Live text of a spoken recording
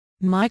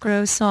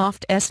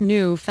Microsoft's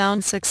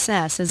newfound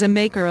success as a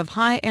maker of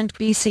high-end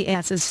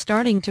PCs is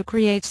starting to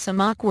create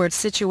some awkward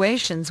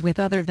situations with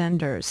other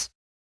vendors.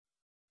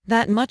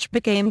 That much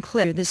became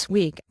clear this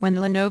week when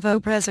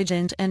Lenovo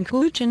president and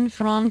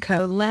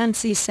Gianfranco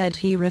Lanci said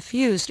he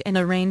refused an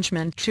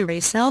arrangement to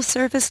resell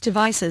Surface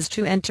devices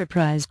to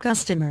enterprise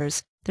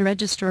customers, the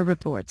Register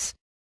reports.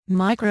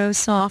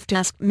 Microsoft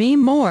asked me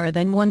more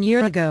than 1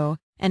 year ago,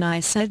 and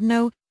I said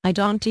no, I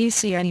don't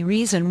see any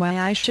reason why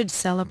I should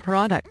sell a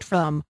product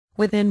from,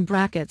 within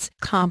brackets,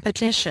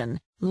 competition,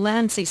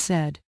 Lanci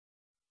said.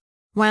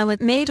 While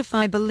it may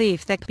defy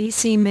belief that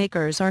PC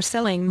makers are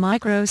selling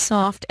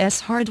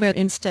Microsoft's hardware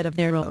instead of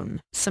their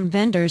own, some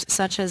vendors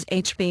such as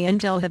HP and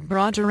Dell have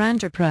broader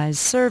enterprise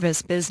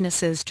service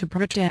businesses to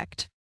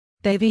protect.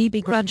 They've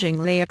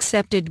begrudgingly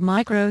accepted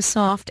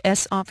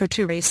Microsoft's offer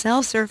to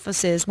resell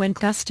Surfaces when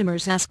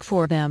customers ask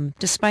for them,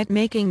 despite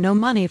making no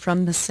money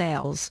from the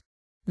sales.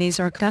 These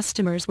are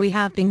customers we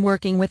have been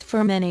working with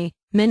for many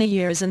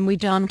years, and we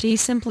don't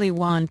simply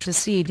want to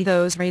cede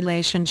those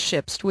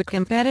relationships to a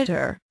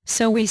competitor,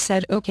 so we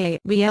said okay,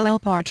 we'll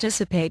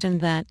participate in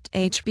that,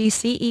 HP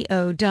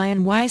CEO Dion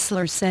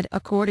Weisler said,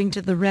 according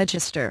to the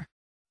Register.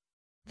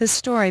 The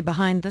story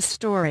behind the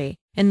story: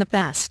 in the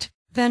past,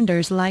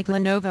 vendors like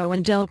Lenovo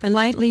and Dell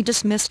politely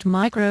dismissed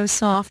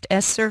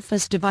Microsoft's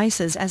Surface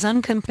devices as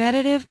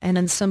uncompetitive and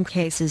in some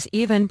cases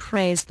even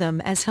praised them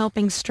as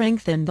helping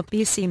strengthen the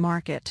PC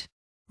market.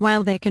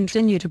 While they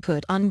continue to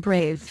put on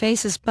brave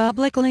faces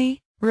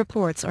publicly,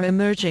 reports are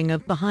emerging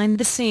of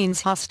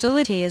behind-the-scenes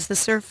hostility as the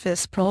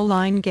Surface Pro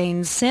line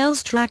gains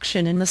sales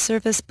traction and the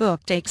Surface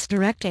Book takes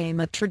direct aim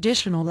at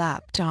traditional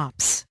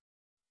laptops.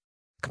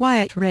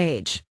 Quiet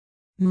rage.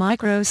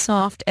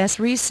 Microsoft's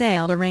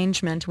resale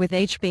arrangement with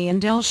HP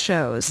and Dell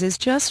shows is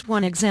just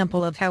one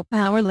example of how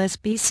powerless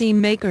PC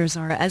makers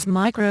are as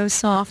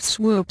Microsoft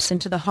swoops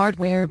into the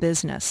hardware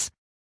business.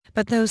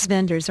 But those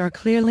vendors are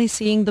clearly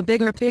seeing the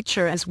bigger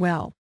picture as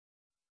well.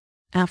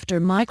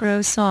 After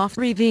Microsoft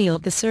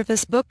revealed the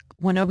Surface Book,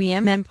 one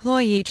OEM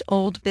employee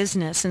told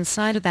Business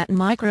Insider that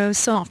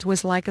Microsoft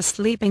was like a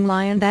sleeping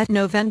lion that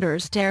no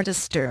vendors dare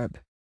disturb.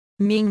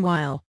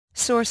 Meanwhile,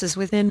 sources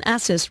within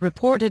Asus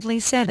reportedly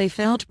said they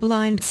felt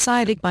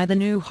blindsided by the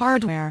new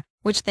hardware,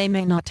 which they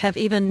may not have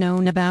even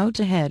known about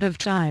ahead of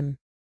time.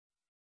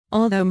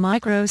 Although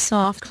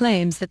Microsoft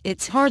claims that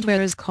its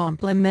hardware is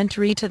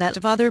complementary to that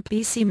of other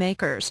PC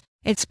makers,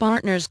 its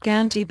partners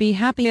can't be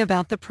happy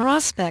about the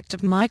prospect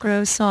of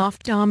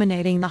Microsoft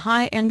dominating the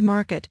high-end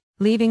market,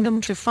 leaving them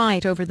to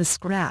fight over the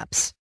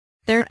scraps.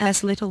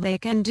 There's little they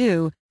can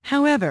do,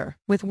 however,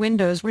 with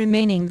Windows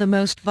remaining the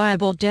most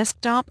viable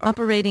desktop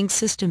operating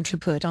system to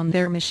put on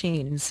their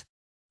machines.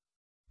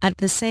 At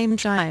the same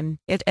time,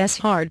 it's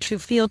hard to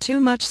feel too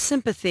much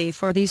sympathy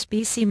for these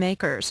PC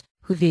makers,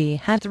 who've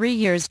had 3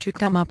 years to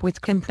come up with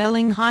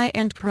compelling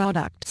high-end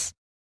products.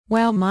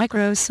 While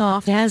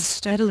Microsoft has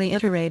steadily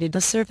iterated the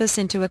Surface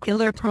into a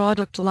killer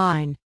product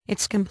line,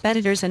 its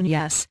competitors, and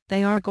yes,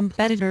 they are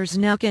competitors,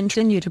 now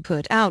continue to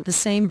put out the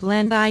same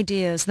bland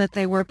ideas that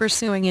they were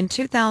pursuing in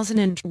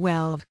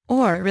 2012,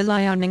 or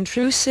rely on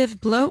intrusive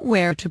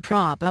bloatware to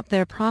prop up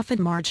their profit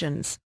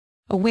margins.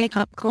 A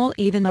wake-up call,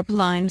 even a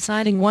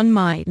blindsiding one,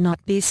 might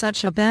not be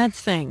such a bad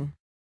thing.